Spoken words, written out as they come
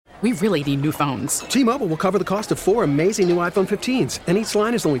We really need new phones. T-Mobile will cover the cost of 4 amazing new iPhone 15s, and each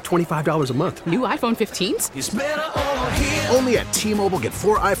line is only $25 a month. New iPhone 15s? It's better over here. Only at T-Mobile, get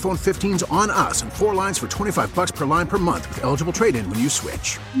 4 iPhone 15s on us and 4 lines for $25 per line per month with eligible trade-in when you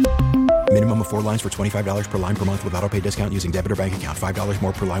switch. Minimum of 4 lines for $25 per line per month with autopay discount using debit or bank account. $5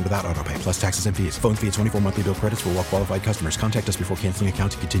 more per line without autopay, plus taxes and fees. Phone fee at 24 monthly bill credits for well-qualified customers. Contact us before canceling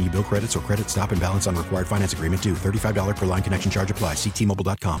account to continue bill credits or credit stop and balance on required finance agreement due. $35 per line connection charge applies. See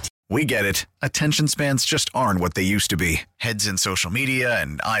T-Mobile.com. We get it. Attention spans just aren't what they used to be. Heads in social media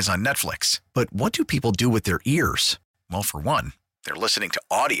and eyes on Netflix. But what do people do with their ears? Well, for one, they're listening to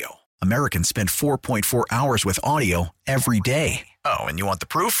audio. Americans spend 4.4 hours with audio every day. Oh, and you want the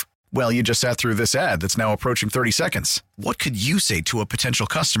proof? Well, you just sat through this ad that's now approaching 30 seconds. What could you say to a potential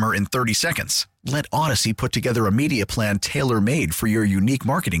customer in 30 seconds? Let Odyssey put together a media plan tailor-made for your unique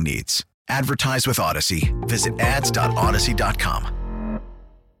marketing needs. Advertise with Odyssey. Visit ads.odyssey.com.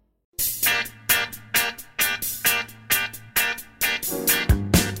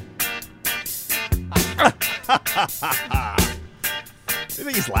 What do you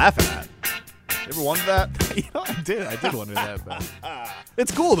think he's laughing at? You ever wondered that? You know, I did wonder that. But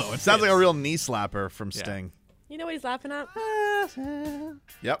it's cool, though. It sounds like a real knee slapper from Sting. You know what he's laughing at?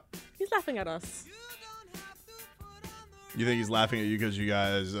 Yep. He's laughing at us. You think he's laughing at you because you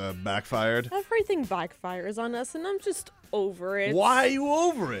guys backfired? Everything backfires on us, and I'm just over it. Why are you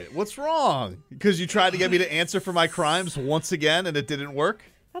over it? What's wrong? Because you tried to get me to answer for my crimes once again, and it didn't work?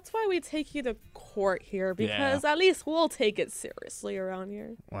 That's why we take you to court here, because at least we'll take it seriously around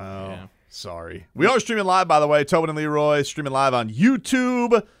here. Wow. Yeah. Sorry. We are streaming live, by the way. Tobin and Leroy streaming live on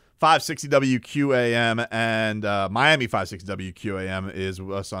YouTube, 560 WQAM, and Miami 560 WQAM is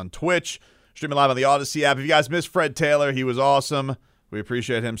with us on Twitch. Streaming live on the Odyssey app. If you guys missed Fred Taylor, he was awesome. We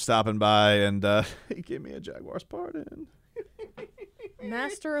appreciate him stopping by, and he gave me a Jaguars pardon.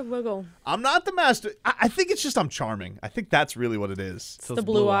 Master of Wiggle. I'm not the master. I think it's just I'm charming. I think that's really what it is. It's the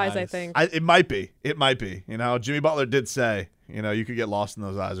blue eyes, I think. It might be. It might be. You know, Jimmy Butler did say, you know, you could get lost in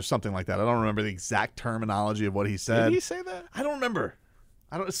those eyes or something like that. I don't remember the exact terminology of what he said. Did he say that? I don't remember.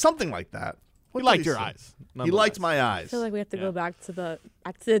 Something like that. He liked your eyes. He liked my eyes. I feel like we have to go back to the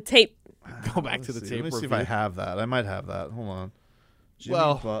tape. Go back to the tape. Let me see if I have that. I might have that. Hold on. Jimmy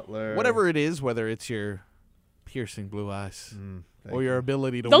Butler. Whatever it is, whether it's your piercing blue eyes or your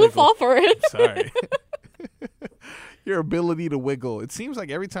ability to Don't wiggle. fall for it. Sorry. Your ability to wiggle. It seems like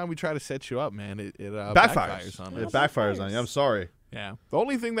every time we try to set you up, man, it backfires on us. It backfires on you. I'm sorry. Yeah. The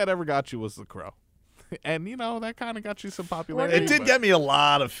only thing that ever got you was the crow. And, you know, that kind of got you some popularity. It did get me a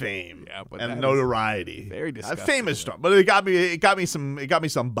lot of fame and notoriety. Very disgusting. Fame is strong, but it got me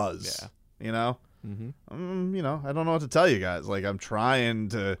some buzz. Yeah. You know? You know, I don't know what to tell you guys. Like, I'm trying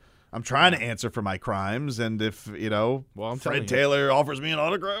to answer for my crimes, and if, you know, Fred Taylor offers me an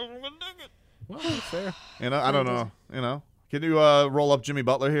autograph, I'm going to dig it. Well, that's fair. You know, I don't know. You know. Can you roll up Jimmy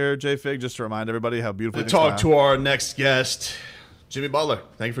Butler here, J-Fig, just to remind everybody how beautiful talk to our next guest, Jimmy Butler.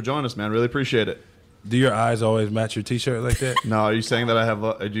 Thank you for joining us, man. Really appreciate it. Do your eyes always match your T-shirt like that? No, are you saying that I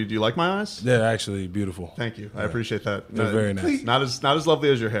have? Do you like my eyes? They're actually beautiful. Thank you. I appreciate that. They're very nice. Not as lovely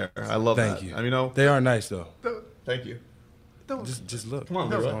as your hair. I love that. Thank you. I mean, no, they are nice though. Thank you. Just look. Come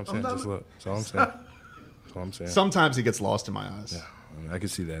on, that's Leroy. all I'm saying. Just look. That's all I'm saying. That's all I'm saying. Sometimes he gets lost in my eyes. Yeah, I mean, I can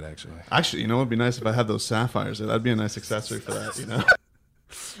see that actually. Actually, you know, it'd be nice if I had those sapphires. That'd be a nice accessory for that. You know.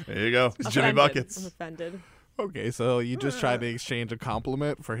 There you go, Jimmy Buckets. I'm offended. Okay, so you just tried to exchange a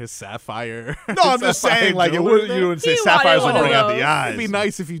compliment for his sapphire. No, I'm just saying, like, you wouldn't say sapphires would bring out the eyes. It'd be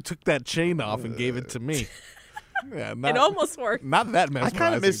nice if you took that chain off and gave it to me. Yeah, It almost worked. Not that I mesmerizing.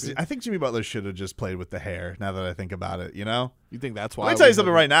 kind of miss. I think Jimmy Butler should have just played with the hair. Now that I think about it, you know. You think that's why? Let me tell you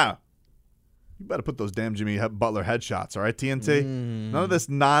something right now. You better put those damn Jimmy Butler headshots, all right, TNT? None of this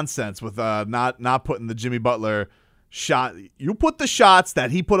nonsense with not putting the Jimmy Butler shot. You put the shots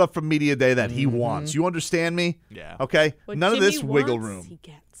that he put up from Media Day that he wants. You understand me? Yeah. Okay? What None Jimmy of this wiggle wants, room. he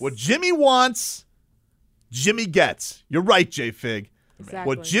gets. What Jimmy wants, Jimmy gets. You're right, J-Fig. Exactly.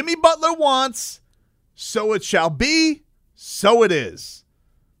 What Jimmy Butler wants, so it shall be, so it is.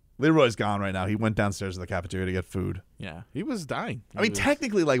 Leroy's gone right now. He went downstairs to the cafeteria to get food. Yeah, he was dying. I mean,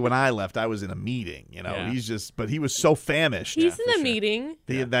 technically, like when I left, I was in a meeting. You know, Yeah. but he was so famished. He's in a meeting.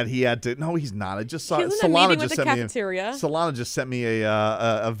 That he had to. No, he's not. I just saw. He's in a Solana meeting just with the sent cafeteria. Solana just sent me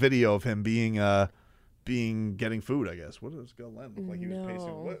a video of him getting food. I guess. What does Galen look like? He was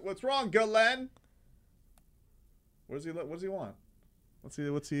pacing. What's wrong, Galen? What does he want? What's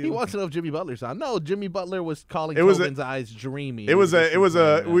he? He wants to know if Jimmy Butler's on. No, Jimmy Butler was calling It was Tobin's eyes dreamy.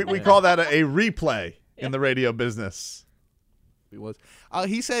 We call that a replay in the radio business. He was.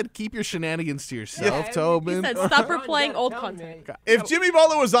 He said, "Keep your shenanigans to yourself, Tobin." He said, "Stop replaying old content." If Jimmy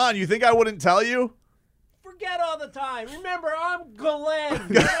Butler was on, you think I wouldn't tell you? Forget all the time. Remember, I'm Glenn.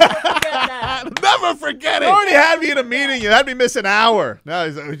 Never forget that. Never forget You it. already had me in a meeting. You had me miss an hour. No,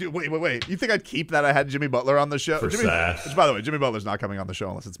 he's like, wait. You think I'd keep that I had Jimmy Butler on the show? For Jimmy, Sass. which, by the way, Jimmy Butler's not coming on the show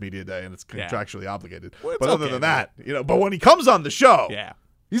unless it's media day and it's contractually obligated. Well, it's but other okay, than that, but when he comes on the show,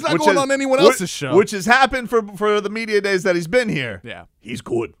 he's not going on anyone else's show, which has happened for the media days that he's been here. Yeah, he's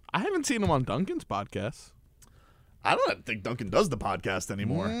good. I haven't seen him on Duncan's podcast. I don't think Duncan does the podcast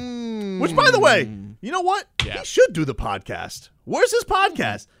anymore. Which, by the way, you know what? He should do the podcast. Where's his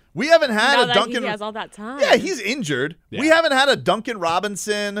podcast? We haven't had Now a that Duncan. he has all that time. Yeah, he's injured. We haven't had a Duncan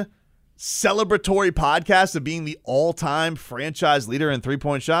Robinson celebratory podcast of being the all-time franchise leader in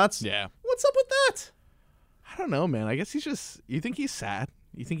three-point shots. Yeah. What's up with that? I don't know, man. I guess he's just. You think he's sad?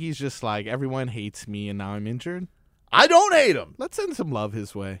 You think he's just like, everyone hates me and now I'm injured? I don't hate him. Let's send some love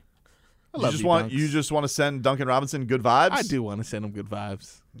his way. You just want to send Duncan Robinson good vibes? I do want to send him good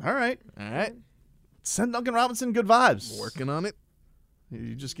vibes. All right. All Send Duncan Robinson good vibes. Working on it.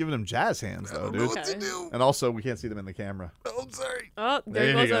 You're just giving him jazz hands, though, dude. What to do? And also, we can't see them in the camera. Oh, sorry. Oh, there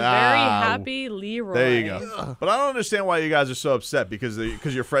you goes go. a very happy Leroy. There you go. But I don't understand why you guys are so upset because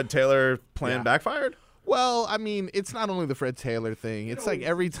your Fred Taylor plan backfired. Well, I mean, it's not only the Fred Taylor thing. It's like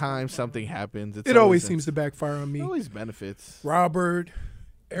every time something happens, it always seems to backfire on me. It always benefits. Robert,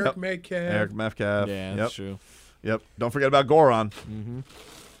 Eric Metcalf. Yeah, that's true. Yep. Don't forget about Goron. Mm-hmm.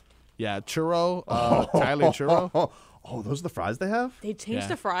 Yeah, Churro. Tyler Churro. Oh, those are the fries they have? They changed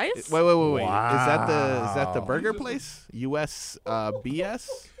the fries? Wait. Wow. Is that the burger place? US BS?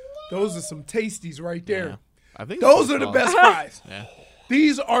 Those are some tasties right there. Yeah. I think those are the best fries. Yeah.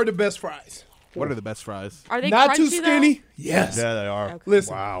 These are the best fries. What are the best fries? Are they not crunchy, too skinny? though? Yes. Yeah, they are. Okay.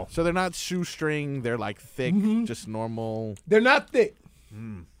 Listen. Wow. So they're not shoestring. They're like thick, just normal. They're not thick.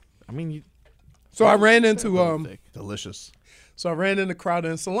 I mean, so I ran into delicious. So I ran into Crowder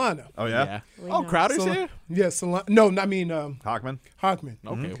and Solana. Oh yeah. Oh, Crowder's here. Yeah, Solana. No, I mean Hockman.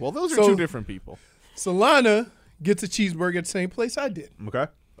 Okay, well those are two different people. Solana gets a cheeseburger at the same place I did. Okay.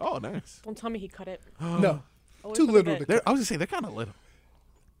 Oh, nice. Don't tell me he cut it. No, Always too with a little. bit. To cut. I was gonna say they're kind of little.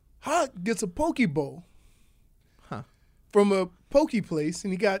 Hawk gets a poke bowl from a poke place,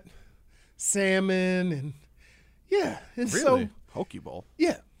 and he got salmon and and Really? so Poke bowl.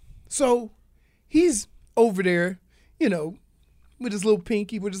 yeah, so he's over there, with his little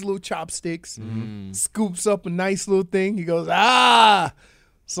pinky, with his little chopsticks, scoops up a nice little thing. He goes,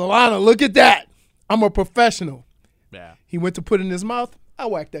 Solana, look at that. I'm a professional. Yeah. He went to put it in his mouth. I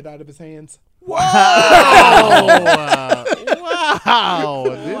whacked that out of his hands.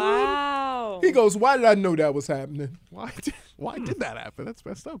 Wow. He goes, why did I know that was happening? Why did that happen? That's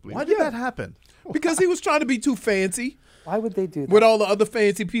messed up. Lee. Why did that happen? Because he was trying to be too fancy. Why would they do that? With all the other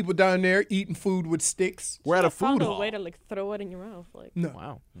fancy people down there eating food with sticks. We're at a Found food a hall. way to throw it in your mouth. No.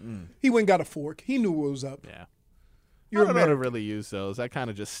 Wow. He went and got a fork. He knew what was up. Yeah. You're I don't know how to American. really use those. I kind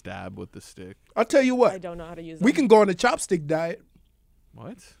of just stab with the stick. I'll tell you I what. don't know how to use We them. can go on a chopstick diet.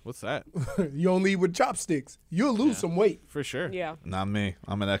 What? What's that? You only eat with chopsticks. You'll lose some weight. For sure. Yeah. Not me.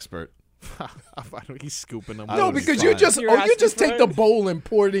 I'm an expert. He's scooping them. No, would be because you fine. just You're you just asking take for the it? bowl and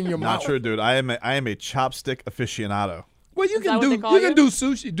pour it in your Not mouth. true, dude. I am a chopstick aficionado. Well, you Is can that what they do call you can you? do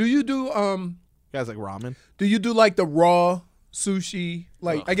sushi. Do you do Guys like ramen. do you do like the raw sushi?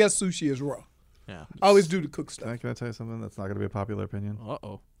 Like I guess sushi is raw. Yeah. I always do the cook stuff. Can I tell you something that's not going to be a popular opinion?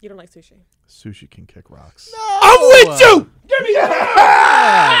 Uh-oh. You don't like sushi. Sushi can kick rocks. I'm with you. Give me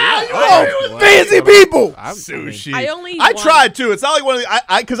that. Oh, fancy people. Sushi. I only I want- tried too. It's not like one of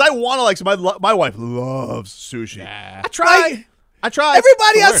the because I want to like. So my wife loves sushi. Yeah. I tried.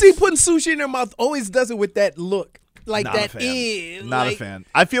 Everybody I worse. see putting sushi in their mouth always does it with that look. Like Not that a fan. is. Not a fan.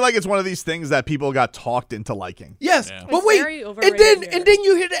 I feel like it's one of these things that people got talked into liking. Yes, Yeah. but It's wait, very and overrated here. then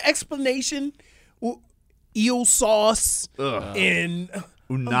you hear the explanation, eel sauce and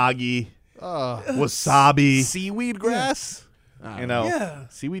Unagi, wasabi. Seaweed grass. You know, yeah.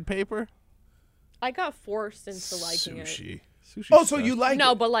 Seaweed paper. I got forced into liking it. sushi. Sushi. Oh, so stuff. you like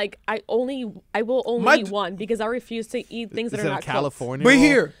No, it? but like I will only My eat one because I refuse to eat things Is that it are a not California? But roll?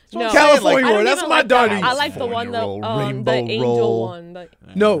 here, No. California I roll. don't That's even my like daughter. that. I like the one California roll, the rainbow angel roll. one. The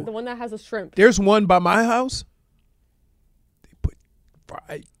No, one that has a shrimp. there's one by my house. They put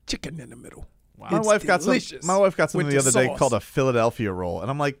fried chicken in the middle. Wow. My It's wife got some. delicious My wife got something with the the other day sauce. called a Philadelphia roll, and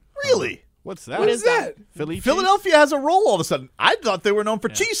I'm like, really? What's that? What is that? Philly cheese? Philadelphia has a roll all of a sudden. I thought they were known for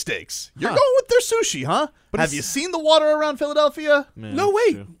cheesesteaks. You're going with their sushi, huh? But Have it's- you seen the water around Philadelphia? Yeah, No, that's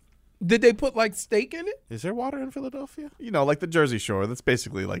wait. true. Did they put like steak in it? Is there water in Philadelphia? You know, like the Jersey Shore. That's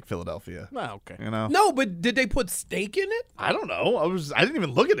basically like Philadelphia. Oh, okay. You know? No, but did they put steak in it? I don't know. I didn't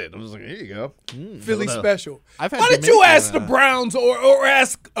even look at it. I was like, here you go. Philly special. I've had Why did you Dominican, ask the Browns or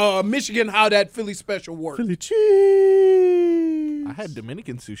ask Michigan how that Philly special worked? Philly cheese. I had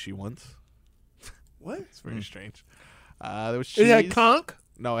Dominican sushi once. What? It's very strange. There was cheese. Is that conch?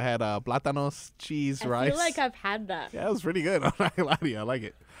 No, it had platanos, cheese, I rice. feel like I've had that. Yeah, it was pretty good. I'm not gonna lie to you. I like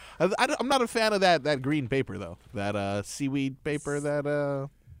it. I'm not a fan of that green paper though. That seaweed paper that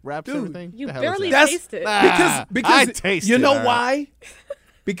wraps Dude, everything. You The hell is barely that? taste it. Because I taste you it, know all right. why?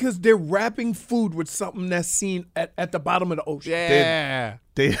 Because they're wrapping food with something that's seen at the bottom of the ocean. Yeah.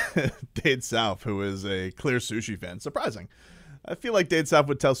 Dade South, who is a clear sushi fan. Surprising. I feel like Dade South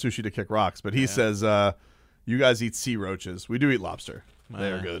would tell sushi to kick rocks, but he says, you guys eat sea roaches. We do eat lobster. They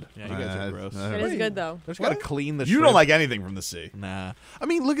are good. Yeah, you guys are gross. It is good though. Just gotta clean the You shrimp. don't like anything from the sea. Nah. I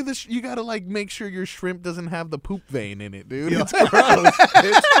mean, look at this. You gotta like make sure your shrimp doesn't have the poop vein in it, dude. It's gross.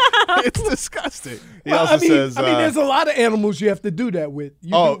 It's disgusting. He also says, there's a lot of animals you have to do that with.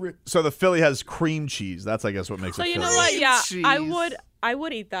 So the Philly has cream cheese. That's, I guess, what makes So it you Philly. know what? Yeah, Cheese. I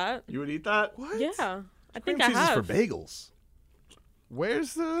would eat that. You would eat that? What? Yeah, I Cream think I cheese have. is for bagels.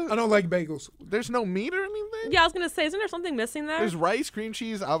 Where's I the? don't like bagels. There's no meat or anything. Yeah, I was gonna say, isn't there something missing there? There's rice, cream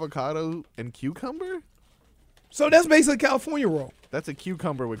cheese, avocado, and cucumber. So that's basically California roll. That's a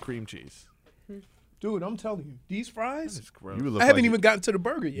cucumber with cream cheese. Dude, I'm telling you, these fries, It's gross. You look I haven't like even gotten to the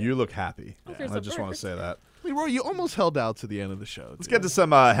burger yet. You look happy. Okay, I so just want to say that. Leroy, you almost held out to the end of the show. Let's get to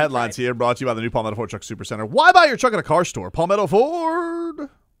some headlines here, brought to you by the new Palmetto Ford Truck Supercenter. Why buy your truck at a car store? Palmetto Ford.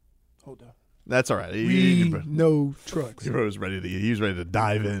 Hold on. That's all right. We know trucks. He was ready to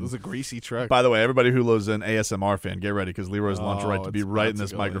dive in. It was a greasy truck. By the way, everybody who was an ASMR fan, get ready because Leroy's lunch right to be it's right in about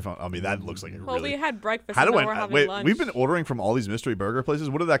this to go in. microphone. I mean, that looks like it Well, really. we had breakfast. How and do now we're having wait? lunch. We've been ordering from all these mystery burger places.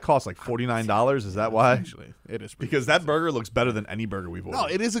 What did that cost? Like $49? Is that why? Actually, it is pretty Because that burger looks better than any burger we've ordered. No,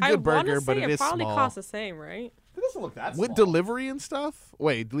 it is a I good wanna burger, but say it is probably small. costs the same, right? It doesn't look that With small. delivery and stuff.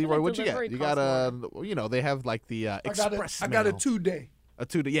 Wait, Leroy, what'd you get? delivery You got costs they have like the express. I got a mail. 2-day A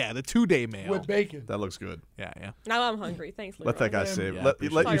 2-day. Yeah, the 2-day mail. with bacon That looks good. Yeah. Now I'm hungry. Thanks, Leroy. Let that guy save. Yeah, let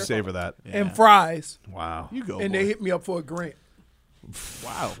appreciate you it. savor that. and fries, Wow. You go. and boy. they hit me up for a grant.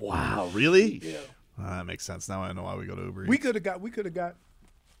 Wow. Wow. Really? Yeah. That makes sense. Now I know why we go to Uber. We Eats. could have got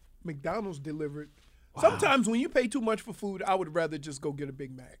McDonald's delivered. Sometimes when you pay too much for food, I would rather just go get a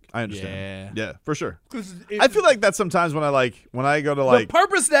Big Mac. I understand. Yeah. Yeah, for sure. 'Cause I feel like that sometimes when I go to the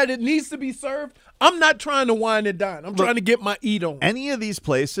purpose that it needs to be served, I'm not trying to wine and dine. I'm trying to get my eat on. any of these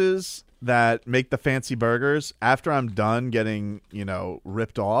places that make the fancy burgers, after I'm done getting,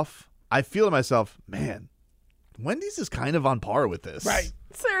 ripped off, I feel to myself, man, Wendy's is kind of on par with this. Right.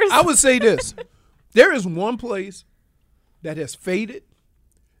 Seriously. I would say this. There is one place that has faded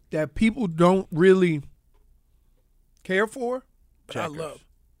that people don't really care for, but I love.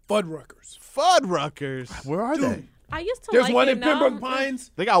 Fuddruckers. Fuddruckers. Where are they? I used to There's like one it in now. Pembroke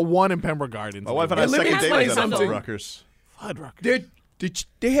Pines. They got one in Pembroke Gardens. My wife and Yeah, I let me second date explain was at something. Rutgers. Fuddruckers.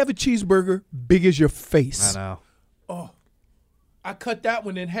 They have a cheeseburger big as your face. I know. I cut that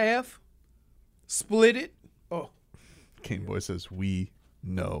one in half, split it. Oh, Cane Boy says, we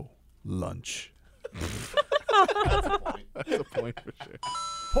know lunch. That's a point for sure.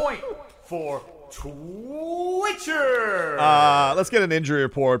 Point for Twitcher. Let's get an injury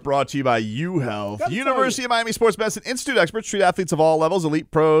report brought to you by UHealth. University of Miami Sports Medicine Institute experts treat athletes of all levels,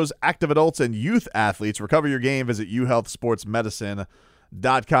 elite pros, active adults, and youth athletes. Recover your game. Visit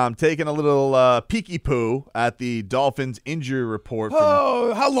uhealthsportsmedicine.com. Taking a little peeky poo at the Dolphins injury report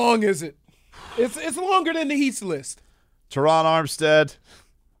from how long is it? It's longer than the Heats list. Teron Armstead.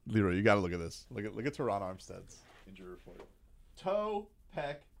 Leroy, you got to look at this. Look at Teron Armstead's injury report. Toe,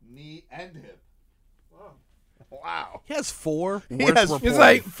 pec, knee, and hip. Wow. He has four. He worst has reports. It's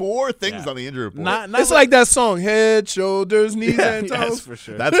like- 4 things on the injury report. Not It's like that song, head, shoulders, knees, and yes, toes. for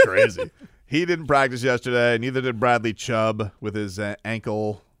sure. That's crazy. He didn't practice yesterday. Neither did Bradley Chubb with his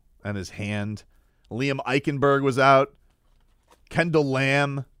ankle and his hand. Liam Eichenberg was out. Kendall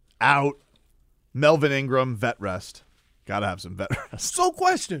Lamb out. Melvin Ingram, vet rest. Got to have some vet rest. So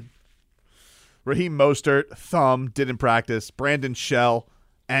question. Raheem Mostert, thumb, didn't practice. Brandon Shell,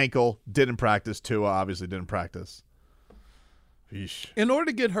 ankle, didn't practice. Tua obviously didn't practice. Yeesh. In order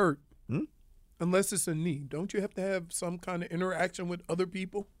to get hurt, unless it's a knee, don't you have to have some kind of interaction with other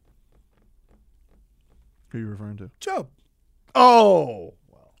people? Who are you referring to? Chubb. Oh.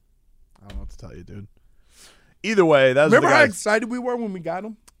 Well, I don't know what to tell you, dude. Either way, that's Remember the how guys. excited we were when we got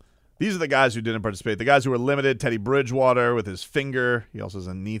him? These are the guys who didn't participate. The guys who were limited: Teddy Bridgewater with his finger. He also has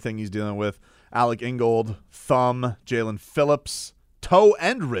a knee thing he's dealing with. Alec Ingold, thumb. Jalen Phillips, toe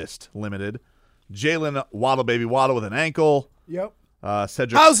and wrist, limited. Jalen Waddle, baby Waddle with an ankle. Yep.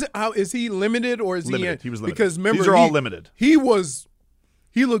 Cedric. How is he limited or is limited? He was limited. Because remember, these are all limited. He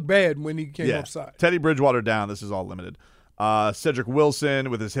looked bad when he came upside. Teddy Bridgewater down. This is all limited. Cedric Wilson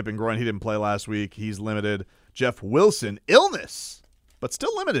with his hip and groin. He didn't play last week. He's limited. Jeff Wilson, illness, but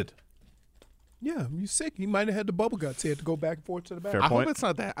still limited. Yeah, he's sick. He might have had the bubble guts. He had to go back and forth to the back. Fair I point. hope it's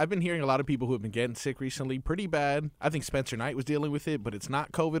not that. I've been hearing a lot of people who have been getting sick recently pretty bad. I think Spencer Knight was dealing with it, but it's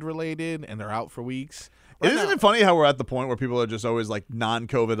not COVID related, and they're out for weeks. Isn't it funny how we're at the point where people are just always like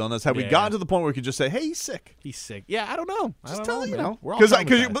non-COVID illness? Have we gotten to the point where we could just say, hey, he's sick? He's sick. Yeah, I don't know. Just tell you know. We're all Because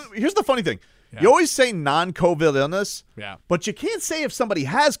traumatized. here's the funny thing. Yeah. You always say non-COVID illness, but you can't say if somebody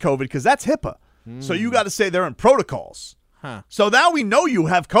has COVID because that's HIPAA. So you got to say they're in protocols. Huh. So now we know you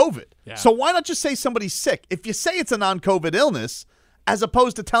have COVID. Yeah. So why not just say somebody's sick? If you say it's a non-COVID illness, as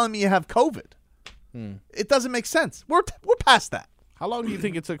opposed to telling me you have COVID, it doesn't make sense. We're past that. How long do you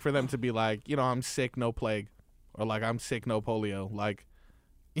think it took for them to be like, I'm sick, no plague, or like I'm sick, no polio? Like,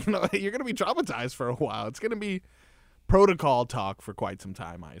 you're gonna be traumatized for a while. It's gonna be protocol talk for quite some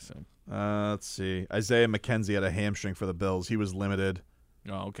time, I assume. Let's see. Isaiah McKenzie had a hamstring for the Bills. He was limited.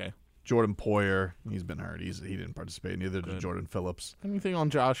 Oh, okay. Jordan Poyer, he's been hurt. He didn't participate. Neither did Jordan Phillips. Anything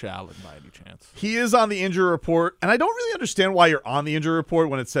on Josh Allen by any chance? He is on the injury report, and I don't really understand why you're on the injury report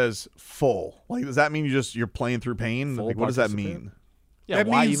when it says full. Like, does that mean you're playing through pain? Like, what does that mean? Yeah, that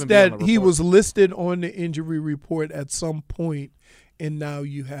why means even be on that the he report? was listed on the injury report at some point, and now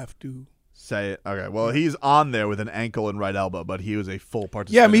you have to say it. Okay, well, he's on there with an ankle and right elbow, but he was a full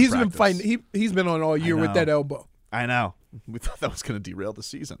participant. Yeah, I mean, he's in been practice. fighting. He's been on all year with that elbow. I know. We thought that was going to derail the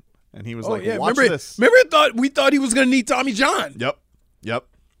season, and he was Oh like, yeah, "Watch remember? this." We thought he was going to need Tommy John. Yep.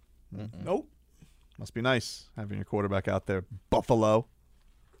 Nope. Must be nice having your quarterback out there. Buffalo.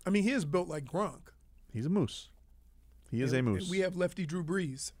 I mean, he is built like Gronk. He's a moose. He is a moose. We have lefty Drew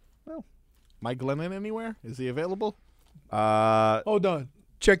Brees. Well, Mike Glennon anywhere? Is he available? Hold on.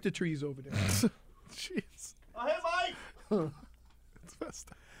 Check the trees over there. Jeez. Oh, hey, Mike.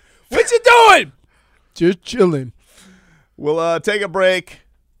 What you doing? Just chilling. We'll take a break.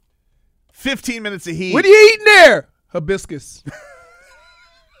 15 minutes of heat. What are you eating there? Hibiscus.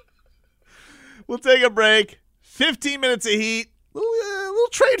 We'll take a break. 15 minutes of heat. Little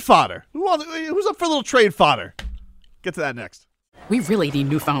trade fodder. Who's up for a little trade fodder? Get to that next. We really need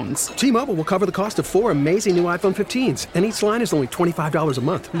new phones. T-Mobile will cover the cost of 4 amazing new iPhone 15s, and each line is only $25 a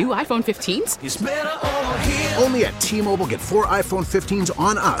month. New iPhone 15s? It's better over here. Only at T-Mobile, get 4 iPhone 15s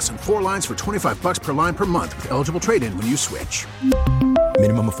on us and 4 lines for $25 per line per month with eligible trade-in when you switch.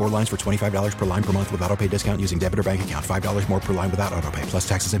 Minimum of 4 lines for $25 per line per month with auto pay discount using debit or bank account. $5 more per line without auto pay, plus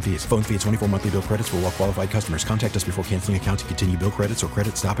taxes and fees. Phone fee at 24 monthly bill credits for well-qualified customers. Contact us before canceling account to continue bill credits or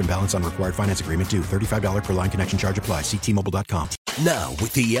credit stop and balance on required finance agreement due. $35 per line connection charge applies. See T-Mobile.com. Now,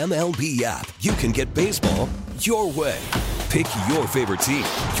 with the MLB app, you can get baseball your way. Pick your favorite team,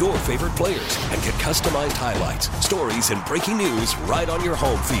 your favorite players, and get customized highlights, stories, and breaking news right on your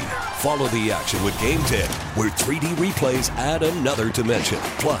home feed. Follow the action with Game 10, where 3D replays add another dimension.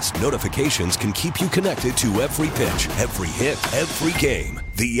 Plus, notifications can keep you connected to every pitch, every hit, every game.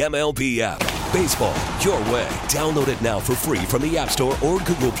 The MLB app. Baseball your way. Download it now for free from the App Store or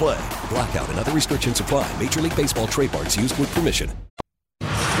Google Play. Blackout and other restrictions apply. Major League Baseball trademarks used with permission.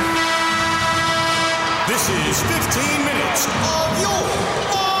 This is 15 minutes of your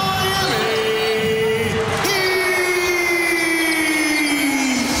Miami Heat.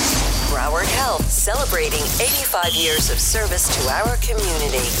 Broward Health, celebrating 85 years of service to our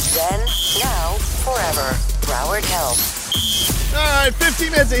community. Then, now, forever. Broward Health. All right,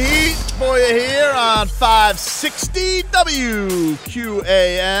 15 minutes of heat for you here on 560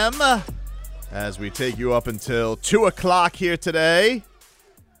 WQAM as we take you up until 2 o'clock here today.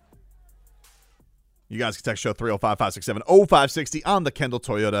 You guys can text show 305-567-0560 on the Kendall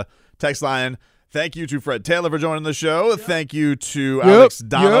Toyota text line. Thank you to Fred Taylor for joining the show. Yep. Thank you to Alex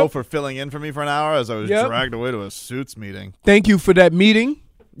Dono for filling in for me for an hour as I was dragged away to a Suits meeting. Thank you for that meeting.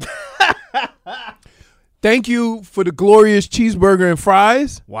 Thank you for the glorious cheeseburger and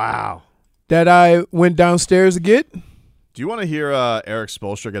fries. Wow. That I went downstairs to get. Do you want to hear Eric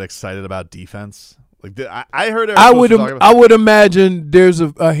Spoelstra get excited about defense? Like I heard Eric I Spoelstra would imagine there's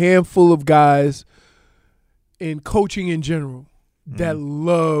a handful of guys in coaching in general that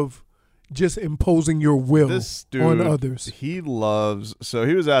love just imposing your will this dude, on others. He loves. So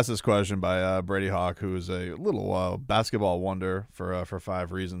he was asked this question by Brady Hawk, who is a little basketball wonder for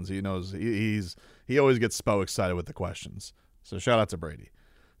 5 reasons. He knows he always gets excited with the questions. So shout out to Brady.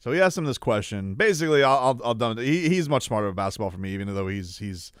 So he asked him this question. Basically, I'll done. He's much smarter at basketball for me, even though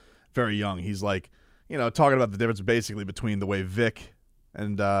he's very young. He's like, talking about the difference basically between the way Vic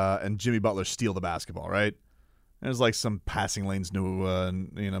and Jimmy Butler steal the basketball, right? There's like some passing lanes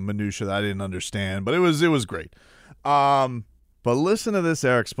minutia that I didn't understand, but it was great. But listen to this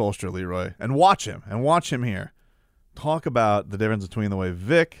Eric Spoelstra, Leroy, and watch him here talk about the difference between the way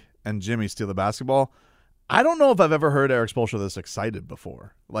Vic and Jimmy steal the basketball. I don't know if I've ever heard Eric Spoelstra this excited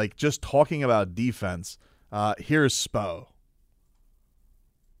before. Like, just talking about defense. Here's Spo.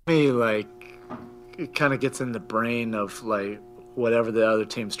 It kind of gets in the brain of, whatever the other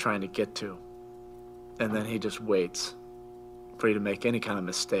team's trying to get to. And then he just waits for you to make any kind of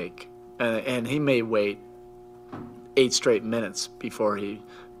mistake. And he may wait 8 straight minutes before he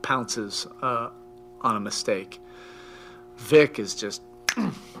pounces on a mistake. Vic is just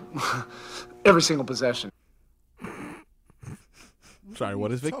every single possession. Sorry,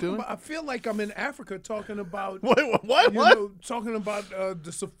 what is Vic doing? I feel like I'm in Africa talking about what? Talking about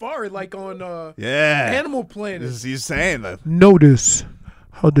the safari, like on Yeah. Animal Planet. He's saying that. Notice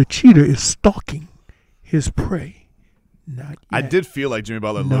how the cheetah is stalking his prey. Not yet. I did feel like Jimmy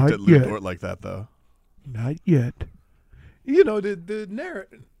Butler Not looked at Lou yet. Dort like that, though. Not yet. The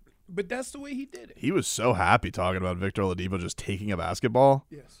narrative, but that's the way he did it. He was so happy talking about Victor Oladipo just taking a basketball.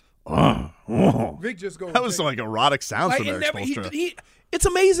 Yes. Vic just goes. That was some erotic sounds from Eric Spoelstra. It's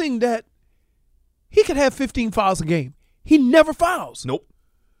amazing that he could have 15 fouls a game. He never fouls. Nope.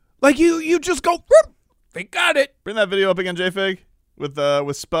 Like you just go. Whoop, they got it. Bring that video up again, J-Fig, with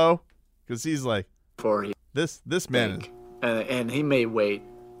Spo, because he's like, this man. And he may wait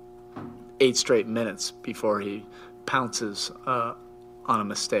 8 straight minutes before he pounces on a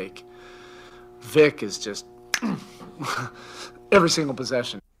mistake. Vic is just every single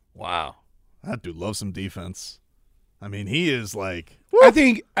possession. Wow. That dude loves some defense. I mean, he is like. I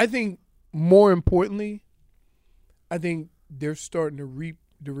think more importantly, I think they're starting to reap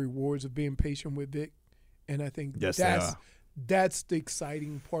the rewards of being patient with Vic, and I think that's the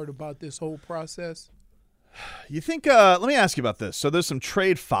exciting part about this whole process. You think? Let me ask you about this. So there's some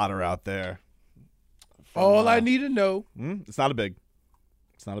trade fodder out there. All I need to know. It's not a big.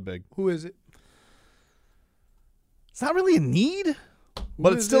 Who is it? It's not really a need,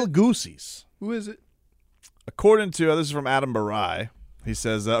 but it's still Goosey's. Who is it? According to this is from Adam Barai. He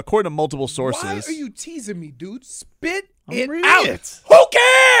says, according to multiple sources. Why are you teasing me, dude? Spit I'm it reading out. it. Who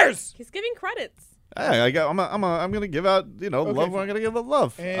cares? He's giving credits. Hey, I'm gonna give out love where I'm gonna give it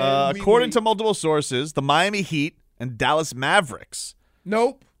love. And according to multiple sources, the Miami Heat and Dallas Mavericks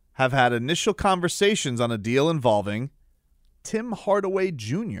have had initial conversations on a deal involving Tim Hardaway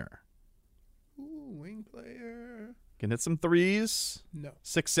Jr. Ooh, wing player. Can hit some threes. No.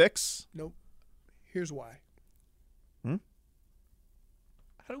 6'6". Nope. Here's why.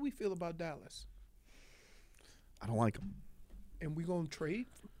 How do we feel about Dallas? I don't like him. And we gonna trade?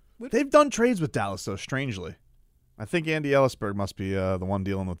 They've done trades with Dallas, though, strangely. I think Andy Ellisberg must be the one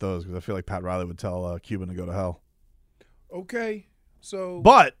dealing with those, because I feel like Pat Riley would tell Cuban to go to hell. Okay, so.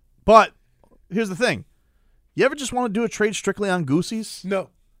 But here's the thing. You ever just want to do a trade strictly on Goosey's?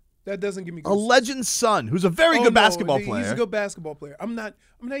 No. That doesn't give me a goosebumps. legend's son, who's a very good basketball player. He's a good basketball player. I'm not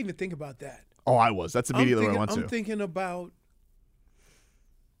even thinking about that. Oh, I was. That's immediately what I went to. I'm thinking about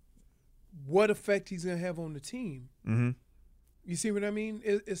what effect he's going to have on the team. Mm-hmm. You see what I mean?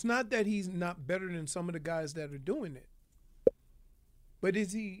 It's not that he's not better than some of the guys that are doing it. But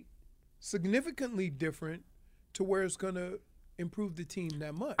is he significantly different to where it's going to improve the team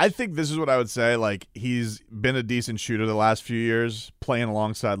that much? I think this is what I would say. Like, he's been a decent shooter the last few years, playing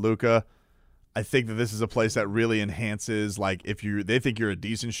alongside Luka. I think that this is a place that really enhances, like, if they think you're a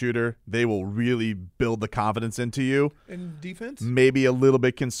decent shooter, they will really build the confidence into you. And defense? Maybe a little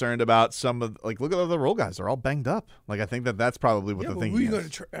bit concerned about some of, like, look at the role guys. They're all banged up. Like, I think that's probably what they're thinking.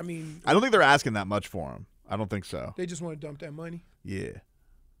 I don't think they're asking that much for him. I don't think so. They just want to dump that money? Yeah.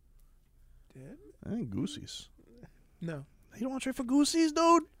 Damn. I think Goosey's. No. You don't want to trade for Goosey's,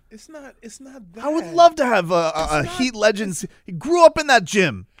 dude? It's not that. I would love to have a Heat legend. He grew up in that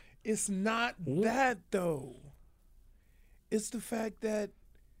gym. It's not that, though. It's the fact that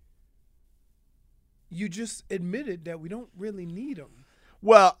you just admitted that we don't really need them.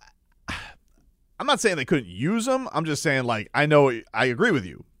 Well, I'm not saying they couldn't use them. I'm just saying, like, I agree with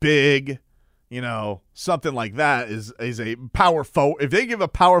you. Big, something like that is a power forward. If they give a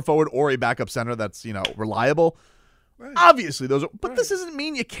power forward or a backup center that's, reliable, right. Obviously those are. But right. This doesn't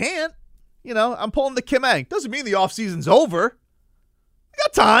mean you can't. I'm pulling the Kim Ang. Doesn't mean the offseason's over. We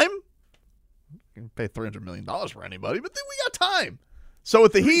got time. You can pay $300 million for anybody, but then we got time. So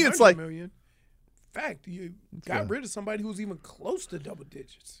with the Heat, it's like million. In fact, you got rid of somebody who's even close to double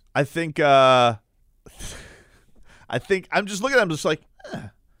digits. I think I'm just looking at him just like,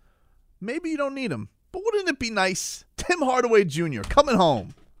 maybe you don't need him. But wouldn't it be nice? Tim Hardaway Jr. coming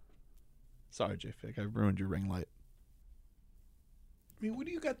home. Sorry, J-Fig. I ruined your ring light. I mean, what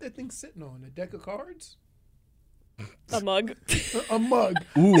do you got that thing sitting on? A deck of cards? A mug. A mug.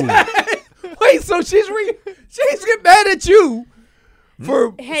 Ooh. Wait, so she's getting mad at you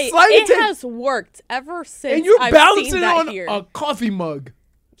for Hey, slightly it has worked ever since and you're I've balancing seen it that on here. a coffee mug.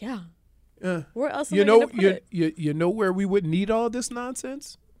 Yeah. Yeah. Where else am You I know, gonna put it? you know where we would need all this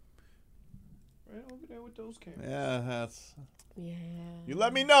nonsense? Right over there with those cameras. Yeah, that's. Yeah. You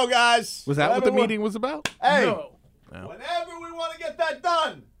let me know, guys. Was that what the meeting was about? Hey, No. whenever we want to get that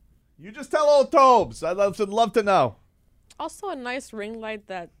done, you just tell old Tobes. I'd love to know. Also, a nice ring light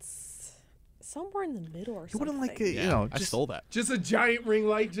that's somewhere in the middle or something. You wouldn't like it, you know, I stole that. Just a giant ring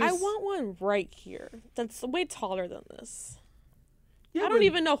light. Just I want one right here. That's way taller than this. Yeah, I don't but-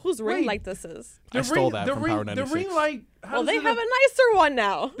 even know whose ring wait. light this is. I stole that from Power The 96. ring light. Well, they have a nicer one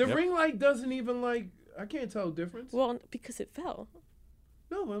now. The ring light doesn't even like. I can't tell the difference. Well, because it fell.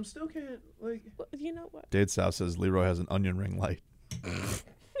 No, I'm still can't like. Well, you know what? Dade South says Leroy has an onion ring light.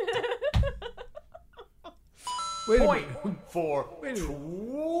 Wait a minute. For Wait a minute.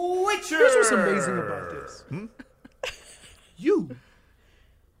 Twitcher. Here's what's amazing about this. You,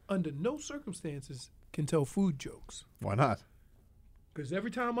 under no circumstances, can tell food jokes. Why not? Because every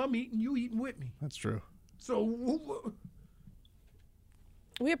time I'm eating, you eating with me. That's true. So,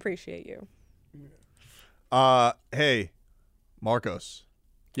 We appreciate you. Hey, Marcos.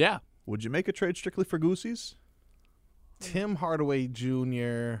 Yeah. Would you make a trade strictly for Goosies? Tim Hardaway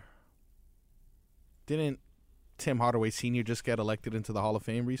Jr. Didn't Tim Hardaway Sr. just get elected into the Hall of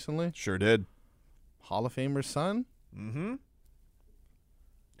Fame recently? Sure did. Hall of Famer's son? Mm-hmm.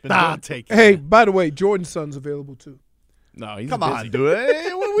 Take it. hey, by the way, Jordan's son's available too. No, he's Come busy. on, dude.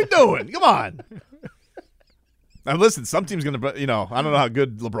 Hey, what are we doing? Come on. Now listen, some team's gonna, I don't know how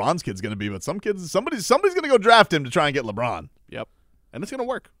good LeBron's kid's gonna be, but somebody's gonna go draft him to try and get LeBron. Yep. And it's gonna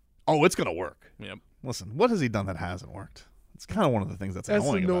work. Oh, it's gonna work. Yep. Listen, what has he done that hasn't worked? It's kind of one of the things that's That's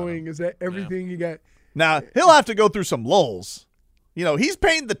annoying. About him. annoying. Is that everything you got? Now he'll have to go through some lulls. You know, he's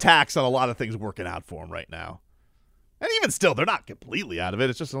paying the tax on a lot of things working out for him right now. And even still, they're not completely out of it.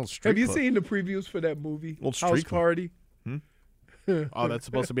 It's just a little street. Have you clip. seen the previews for that movie? Old street House clip. Party. Oh, that's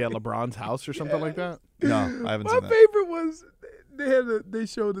supposed to be at LeBron's house or something like that? No, I haven't My seen that. favorite was they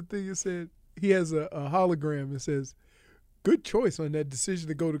showed the thing. It said he has a hologram. It says, "Good choice on that decision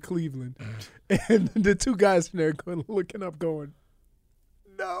to go to Cleveland," and the two guys in there looking up, going,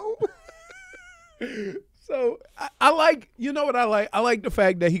 "No." So I like, you know what I like? I like the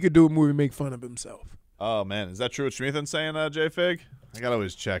fact that he could do a movie and make fun of himself. Oh man, is that true? What Schmeathan's saying, J-Fig? I gotta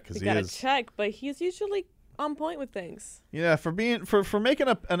always check because You he gotta is. check, but he's usually on point with things. Yeah, for making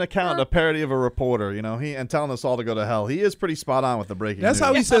an account a parody of a reporter, you know, and telling us all to go to hell. He is pretty spot on with the breaking That's news.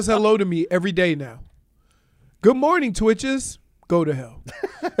 how he says hello to me every day now. Good morning, Twitches. Go to hell.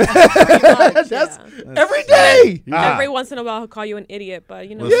 That's every day. Every once in a while, he'll call you an idiot, but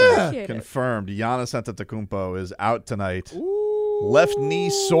you know, Listen, we appreciate it. confirmed. Giannis Antetokounmpo is out tonight. Left knee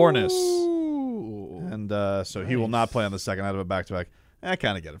soreness, and so he will not play on the second night of a back-to-back. I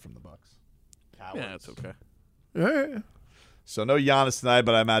kind of get it from the Bucks. Yeah, it's okay. Yeah. So no Giannis tonight,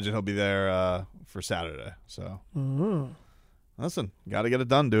 but I imagine he'll be there for Saturday. So listen, got to get it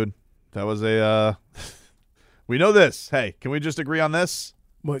done, dude. That was a. We know this. Hey, can we just agree on this?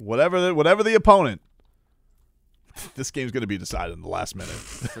 What? Whatever the opponent, this game's going to be decided in the last minute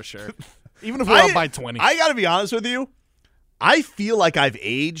For sure. Even if we're up by 20. I got to be honest with you. I feel like I've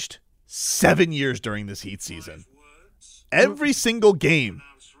aged 7 years during this Heat season. Every single game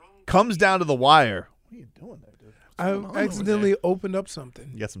comes down to the wire. What are you doing there, dude? I accidentally opened up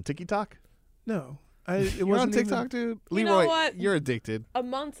something. You got some TikTok? No. It You're on wasn't TikTok, even, dude? You know Leroy, what? you're addicted.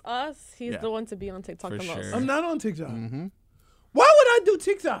 Amongst us, he's Yeah. the one to be on TikTok For the most. sure. I'm not on TikTok. Mm-hmm. Why would I do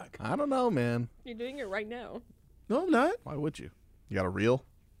TikTok? I don't know, man. You're doing it right now. No, I'm not. Why would you? You got a reel?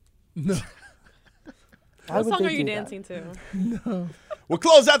 No. What song are you dancing to? No. We'll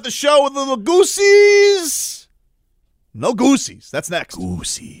close out the show with a little Goosies. No Goosies. That's next.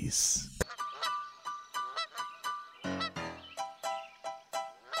 Goosies.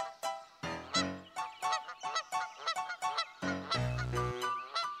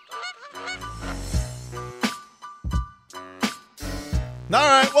 All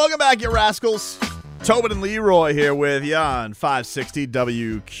right, welcome back, you rascals. Tobin and Leroy here with you on 560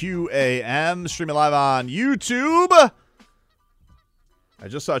 WQAM, streaming live on YouTube. I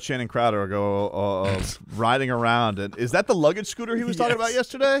just saw Channing Crowder go riding around. And is that the luggage scooter he was talking about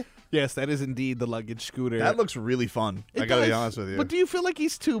yesterday? Yes, that is indeed the luggage scooter. That looks really fun. I got to be honest with you. But do you feel like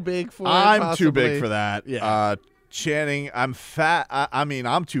he's too big for it? I'm too possibly? big for that. Yeah. Channing, I'm fat. I mean,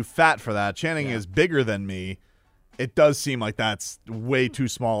 I'm too fat for that. Channing is bigger than me. It does seem like that's way too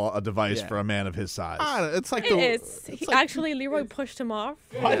small a device for a man of his size. It's like Actually, Leroy pushed him off.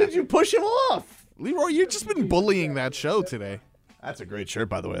 Why did you push him off? Leroy, you've just been bullying that show today. That's a great shirt,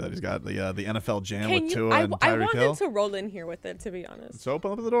 by the way, that he's got, the NFL Jam with Tua I and Tyreek Hill. wanted to roll in here with it, to be honest. So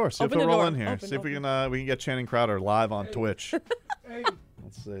open up the door. See if we'll roll in here. See if we can get Channing Crowder live on Twitch.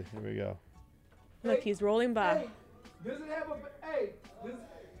 Let's see. Here we go. Look, he's rolling by. Hey, does it have a this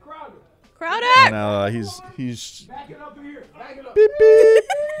Crowder? Crowder! And now he's Back it up here. Back it up. beep beep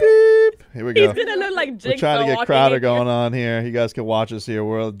beep. Here we go. He's gonna look like Jigsaw. We're trying to get walking Crowder in going on here. You guys can watch us here.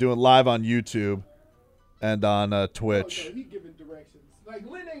 We're doing live on YouTube and on Twitch. Okay, he giving directions. Like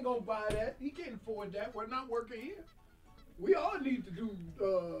Lynn ain't gonna buy that. He can't afford that. We're not working here. We all need to do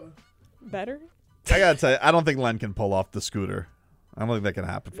better. I gotta tell you, I don't think Len can pull off the scooter. I don't think that can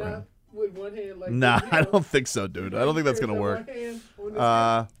happen for him. With one hand like Nah, I don't think so, dude. I don't think that's gonna work.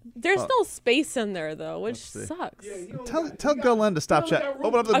 There's no space in there though, which sucks. Tell Len to stop chat.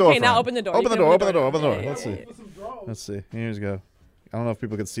 Open up the door. Okay, now for him. open the door. Open You the can door. open Open the the door. Open the door. door. Let's see. Let's see. Here's go. I don't know if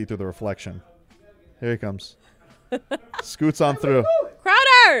people can see through the reflection. Here he comes. Scoots on through.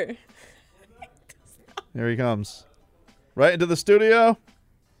 Crowder! Here he comes. Right into the studio.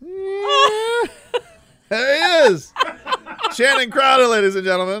 There he is. Channing Crowder, ladies and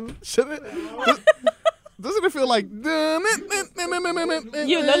gentlemen. Doesn't it feel like...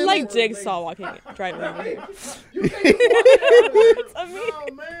 You look like Jigsaw walking driving over.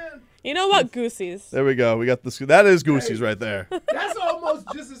 You know what, Goosies? There we go. We got the that is Goosies right there. That's almost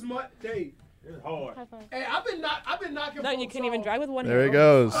just as much. Dave. Hard. Hey, I've been knocking. No, you can't even drive with one hand. There he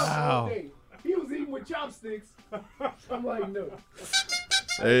goes. Wow. He was eating with chopsticks. I'm like, no.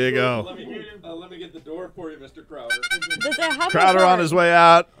 There you go. Let me get the door for you, Mr. Crowder. Does it have Crowder on his way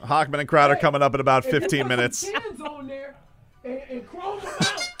out. Hockman and Crowder coming up in about 15 minutes. Hands on there and chrome them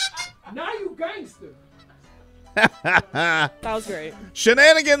out. Now you gangster. That was great.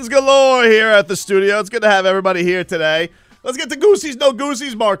 Shenanigans galore here at the studio. It's good to have everybody here today. Let's get to Goosies, no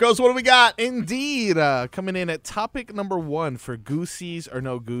Goosies, Marcos. What do we got? Indeed. Coming in at topic number 1 for Goosies or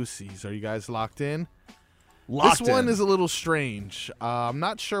no Goosies. Are you guys locked in? This one is a little strange. I'm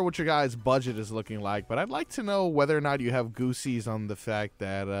not sure what your guys' budget is looking like, but I'd like to know whether or not you have Goosies on the fact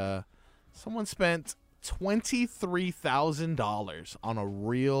that someone spent $23,000 on a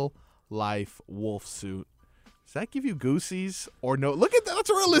real-life wolf suit. Does that give you Goosies or no? Look at that.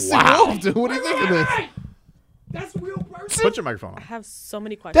 That's a realistic wolf, dude. What do you think of this? That's a real person? Put your microphone I on. have so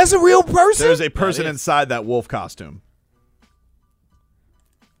many questions. That's a real person? There's a person inside that wolf costume.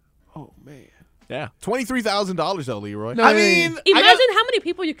 Oh, man. Yeah. $23,000 though, Leroy. No, I mean, Imagine how many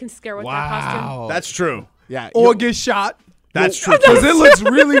people you can scare with that costume. That's true. Yeah. Or get shot. That's true. Because it looks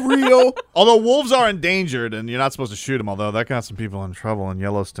really real. Although wolves are endangered, and you're not supposed to shoot them, although that got some people in trouble in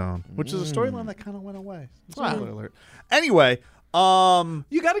Yellowstone, which is a storyline that kind of went away. Spoiler alert. Anyway,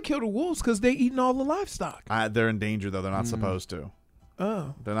 you got to kill the wolves because they eating all the livestock. they're in danger, though. They're not supposed to.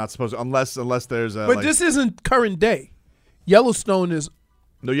 Oh. They're not supposed to, unless there's a... But this isn't current day. Yellowstone is...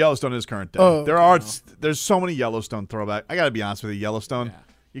 No, Yellowstone is current day. There's so many Yellowstone throwback. I got to be honest with you, Yellowstone,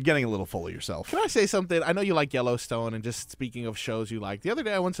 you're getting a little full of yourself. Can I say something? I know you like Yellowstone, and just speaking of shows you like, the other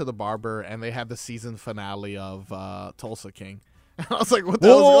day I went to the barber, and they had the season finale of Tulsa King. And I was like, what the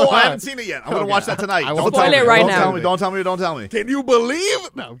hell's going on? I haven't seen it yet. I'm going to watch that tonight. Spoil it right now. Don't tell me. Can you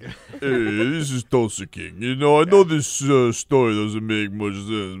believe? No, okay. Hey, this is Tulsa King. You know, I know this story doesn't make much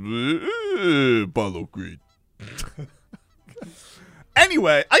sense, but Apollo Creed.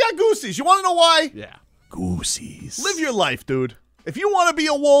 Anyway, I got Goosies. You want to know why? Yeah. Goosies. Live your life, dude. If you want to be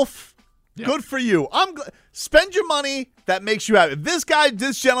a wolf, good for you. Spend your money that makes you happy. This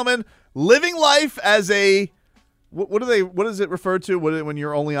gentleman, living life as a what is it referred to? When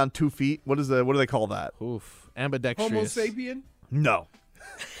you're only on 2 feet? What do they call that? Oof. Ambidextrous. Homo sapien? No.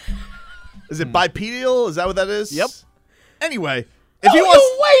 Is it bipedal? Is that what that is? Yep. Anyway, if you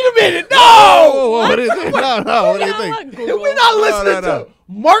want, wait a minute. No. What do you think? No. What do you think? We're not listening to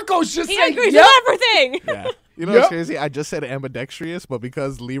Marco should He say agrees yep. with everything. Yeah. You know what's crazy? I just said ambidextrous, but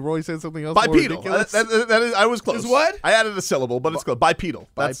because Leroy said something else more bipedal. ridiculous. That is, I was close. Is what? I added a syllable, but it's close. Bipedal.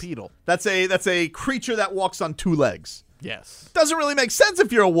 Bipedal. That's a creature that walks on 2 legs. Yes. Doesn't really make sense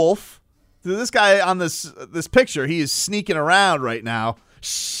if you're a wolf. This guy on this picture, he is sneaking around right now.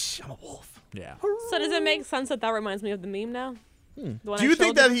 Shh, I'm a wolf. Yeah. So does it make sense that reminds me of the meme now? Do you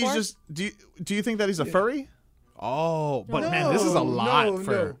think that he's just do you think that he's a furry? Oh, but man, this is a lot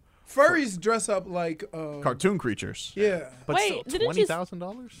for No. Furries dress up like Cartoon creatures. Yeah. But Wait, still, didn't you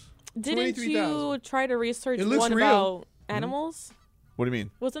 $20,000? Didn't you 23,000. try to research It looks one real. about animals? What do you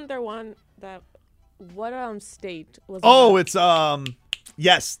mean? Wasn't there one that What state was Oh, that? it's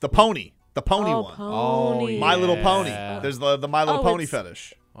yes, the pony. The pony one. Pony. My Little Pony. There's the My Little Pony it's-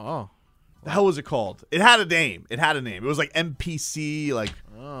 fetish. Oh. The hell was it called? It had a name. It was like NPC, like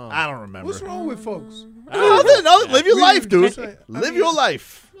I don't remember. What's wrong with folks? Nothing. Live your life, dude. I Live mean- your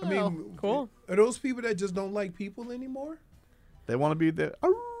life. I mean, cool. Are those people that just don't like people anymore? They want to be there.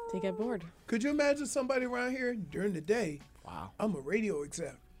 They get bored. Could you imagine somebody around here during the day? Wow. I'm a radio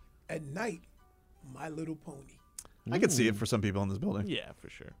exec. At night, My Little Pony. I could see it for some people in this building. Yeah, for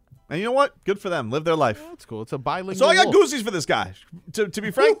sure. And you know what? Good for them. Live their life. That's cool. It's a bilingual. So I got wolf. goosies for this guy. To be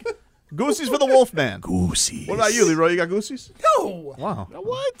frank, goosies for the Wolfman. Goosies. What about you, Leroy? You got goosies? No. Wow.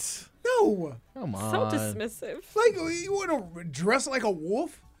 What? No. Come on. So dismissive. Like, you want to dress like a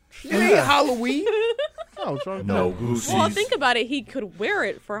wolf? It ain't Halloween. No goosies. Well, think about it. He could wear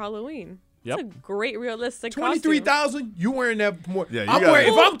it for Halloween. Yep. It's a great realistic 23,000. You wearing that more? Yeah, you I'm gotta-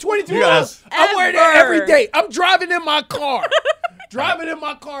 wearing. If I'm 23,000, gotta- I'm wearing that every day. I'm driving in my car. Driving in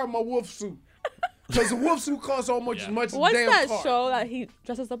my car in my wolf suit. Because the wolf suit costs almost as much as What's the damn that car. show that he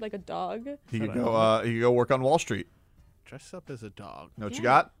dresses up like a dog? He could go. He could go work on Wall Street. Dress up as a dog. Know what you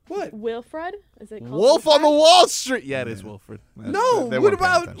got? What? Wilfred? Is it called Wolf on the Wall Street. Yeah, it is Wilfred. No. They What weren't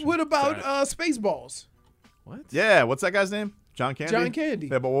paying about attention. Spaceballs? What? Yeah. What's that guy's name? John Candy. John Candy.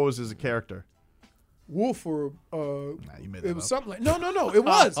 Yeah, but what was his character? Wolf or you made that it was up. something like no. It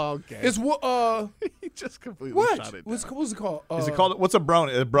was. Okay. It's He just completely what? shot it. What's it called? Is it called? What's a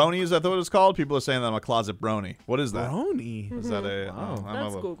brony? A brony is that what it's called? People are saying that I'm a closet brony. What is that? Brony. Is that a? Wow. I'm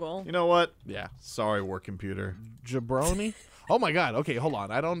That's a- Google. You know what? Yeah. Sorry, work computer. Jabroni. Oh my God. Okay, hold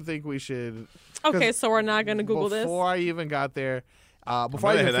on. I don't think we should. Okay, so we're not going to Google this. Before I even got there,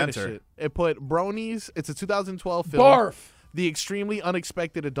 before I gonna even hit finished enter. it put Bronies. It's a 2012 film. Barf. The extremely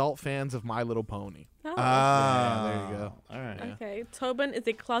unexpected adult fans of My Little Pony. Oh. Yeah, there you go. All right. Okay, Tobin is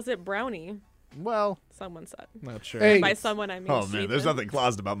a closet brownie. Well, someone said. Not sure. Hey. By someone, I mean. Oh man, there's Stephen. nothing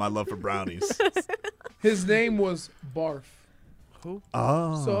closet about my love for brownies. His name was Barf. Who?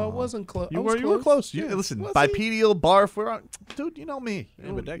 Oh, So I wasn't close. You were close. You, Yeah. listen, Was bipedial, barf. We're on, dude. You know me.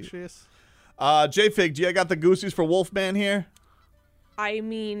 Ambidextrous. J-Fig, I got the goosies for Wolfman here. I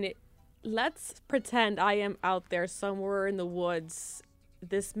mean, let's pretend I am out there somewhere in the woods.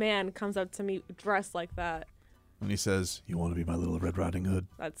 This man comes up to me dressed like that. And he says, "You want to be my little Red Riding Hood?"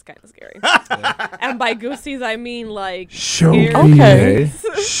 That's kind of scary. And by goosies, I mean like Show scary. me.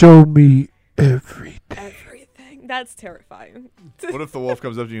 Show me everything. Everything. That's terrifying. What if the wolf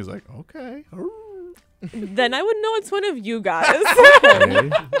comes up to you and he's like, "Okay." Then I would know it's one of you guys.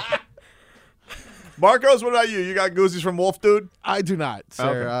 Marcos, what about you? You got goosies from Wolf Dude? I do not,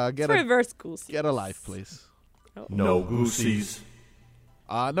 sir. Okay. Get It's a reverse goosies. Get a life, please. No goosies.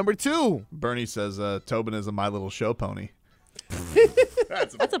 Number 2. Bernie says Tobin is a My Little Show pony.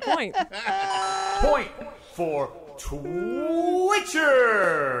 That's a point. Point for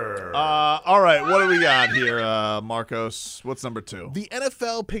Twitcher. All right, what do we got here, Marcos? What's number 2? The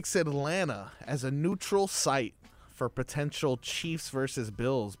NFL picks Atlanta as a neutral site for potential Chiefs versus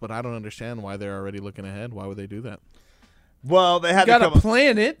Bills, but I don't understand why they're already looking ahead. Why would they do that? Well, they had You to gotta come.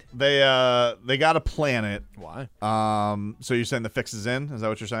 plan it. They got to plan it. Why? So you're saying the fix is in? Is that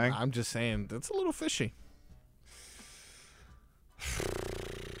what you're saying? I'm just saying that's a little fishy.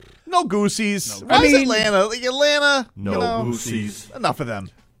 No goosies. No Why is goosies. Atlanta? Like Atlanta. No you know, goosies. Enough of them.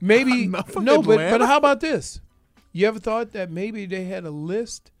 Maybe Enough of no, but Atlanta. how about this? You ever thought that maybe they had a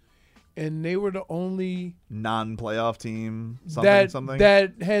list and they were the only Non-playoff team. Something.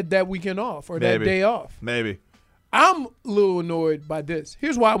 that had that weekend off or that Maybe. day off? Maybe. I'm a little annoyed by this.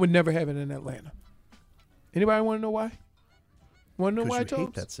 Here's why I would never have it in Atlanta. Anybody want to know why? Want to know why, Because you hate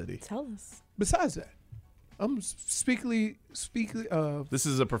Jones? that city. Tell us. Besides that, I'm speakly. This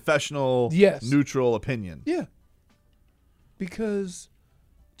is a professional, Yes. neutral opinion. Yeah. Because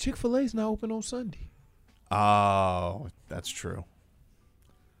Chick-fil-A's not open on Sunday. Oh, that's true.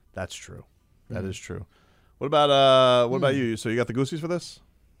 That's true. That is true. What about you? So you got the goosies for this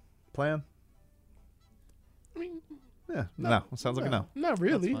plan? Yeah. No. It sounds like a no. Not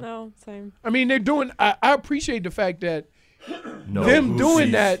really. No, same. I mean, they're doing. I appreciate the fact that No them doing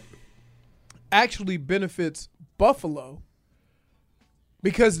goosies. that actually benefits Buffalo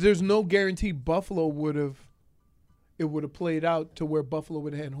because there's no guarantee Buffalo would have played out to where Buffalo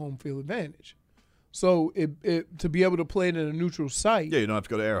would have had home field advantage. So it to be able to play it in a neutral site, Yeah, you don't have to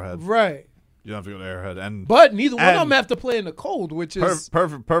go to Arrowhead. right? You don't have to go to Arrowhead. And But neither one of and them have to play in the cold, which is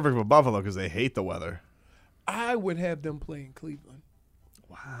perfect for Buffalo because they hate the weather. I would have them play in Cleveland.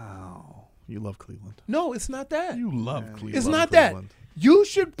 Wow. You love Cleveland. No, it's not that. You love Cleveland. It's not that. You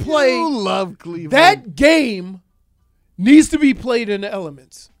should play. You love Cleveland. That game needs to be played in the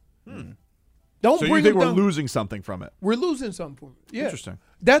elements. Don't So bring you think them we're down. losing something from it? We're losing something from it. Yeah. Interesting.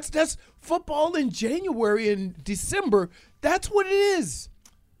 That's football in January and December. That's what it is.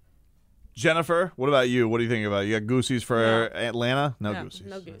 Jennifer, what about you? What do you think about it? You got Goosies for Atlanta? No Goosies.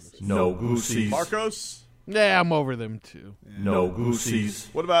 No Goosies. No Goosies. Marcos? Yeah, I'm over them too. No Goosies.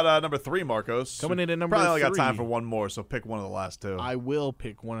 What about number 3, Marcos? Coming in at number Probably only got 3. time for one more, so pick one of the last two. I will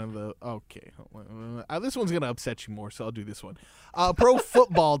pick one of the. Okay, this one's gonna upset you more, so I'll do this one. Pro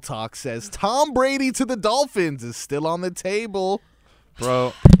Football Talk says Tom Brady to the Dolphins is still on the table.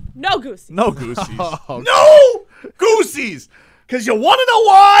 Bro, No Goosies. no Goosies. Oh, No Goosies! Because you want to know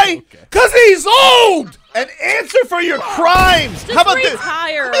why? Because he's old. An answer for your crimes. Just How about this?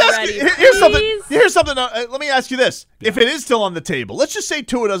 retire Let me ask already, you, here's something. please. Here's something. Let me ask you this: if it is still on the table, let's just say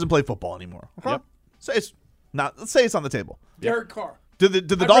Tua doesn't play football anymore. Okay? Yep. Say it's not. Let's say it's on the table. Derek Carr. Did the I'd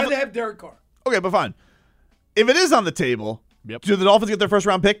Dolphins? rather have Derek Carr. Okay, but fine. If it is on the table, Yep. do the Dolphins get their first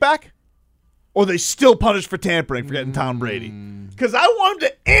round pick back? Or are they still punished for tampering for getting Tom Brady? Because I want him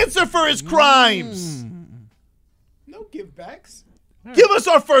to answer for his crimes. No give backs. Give us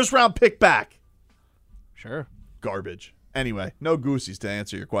our first round pick back. Sure. Garbage. Anyway, no Goosies to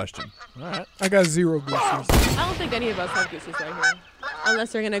answer your question. All right. I got 0 Goosies. I don't think any of us have Goosies right here.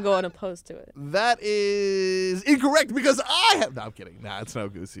 Unless they're going to go unopposed to it. That is incorrect because I have. No, I'm kidding. Nah, it's no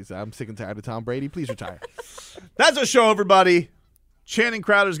Goosies. I'm sick and tired of Tom Brady. Please retire. That's our show, everybody. Channing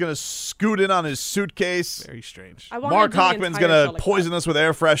Crowder's going to scoot in on his suitcase. Very strange. I wanna Mark do the Hockman's entire going show to like poison us with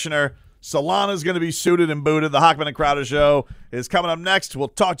air freshener. Solana's going to be suited and booted. The Hockman and Crowder show is coming up next. We'll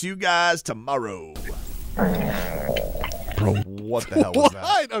talk to you guys tomorrow. Bro, what the hell was that?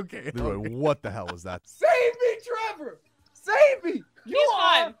 What? Okay. Leroy, what the hell was that? Save me, Trevor. Save me. You He's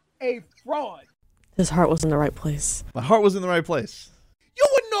are fine. a fraud. His heart was in the right place. My heart was in the right place. You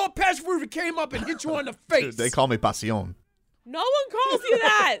wouldn't know if Patrick Reuter came up and hit you on the face. Dude, they call me Pasión. No one calls you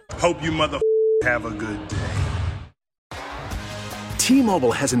that. Hope you have a good day.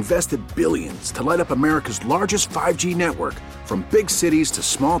 T-Mobile has invested billions to light up America's largest 5G network, from big cities to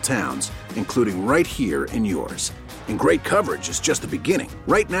small towns, including right here in yours. And great coverage is just the beginning.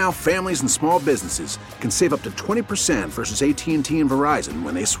 Right now, families and small businesses can save up to 20% versus AT&T and Verizon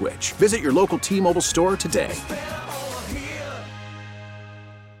when they switch. Visit your local T-Mobile store today.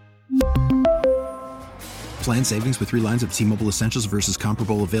 Plan savings with 3 lines of T-Mobile Essentials versus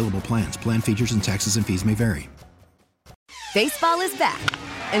comparable available plans. Plan features and taxes and fees may vary. Baseball is back,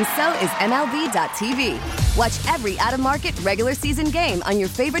 and so is MLB.tv. Watch every out-of-market regular season game on your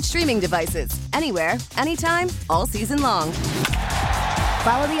favorite streaming devices, anywhere, anytime, all season long.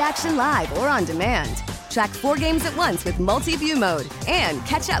 Follow the action live or on demand. Track 4 games at once with multi-view mode and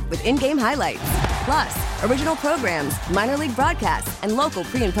catch up with in-game highlights. Plus, original programs, minor league broadcasts, and local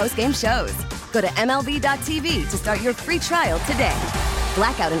pre- and post-game shows. Go to MLB.tv to start your free trial today.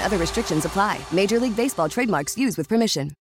 Blackout and other restrictions apply. Major League Baseball trademarks used with permission.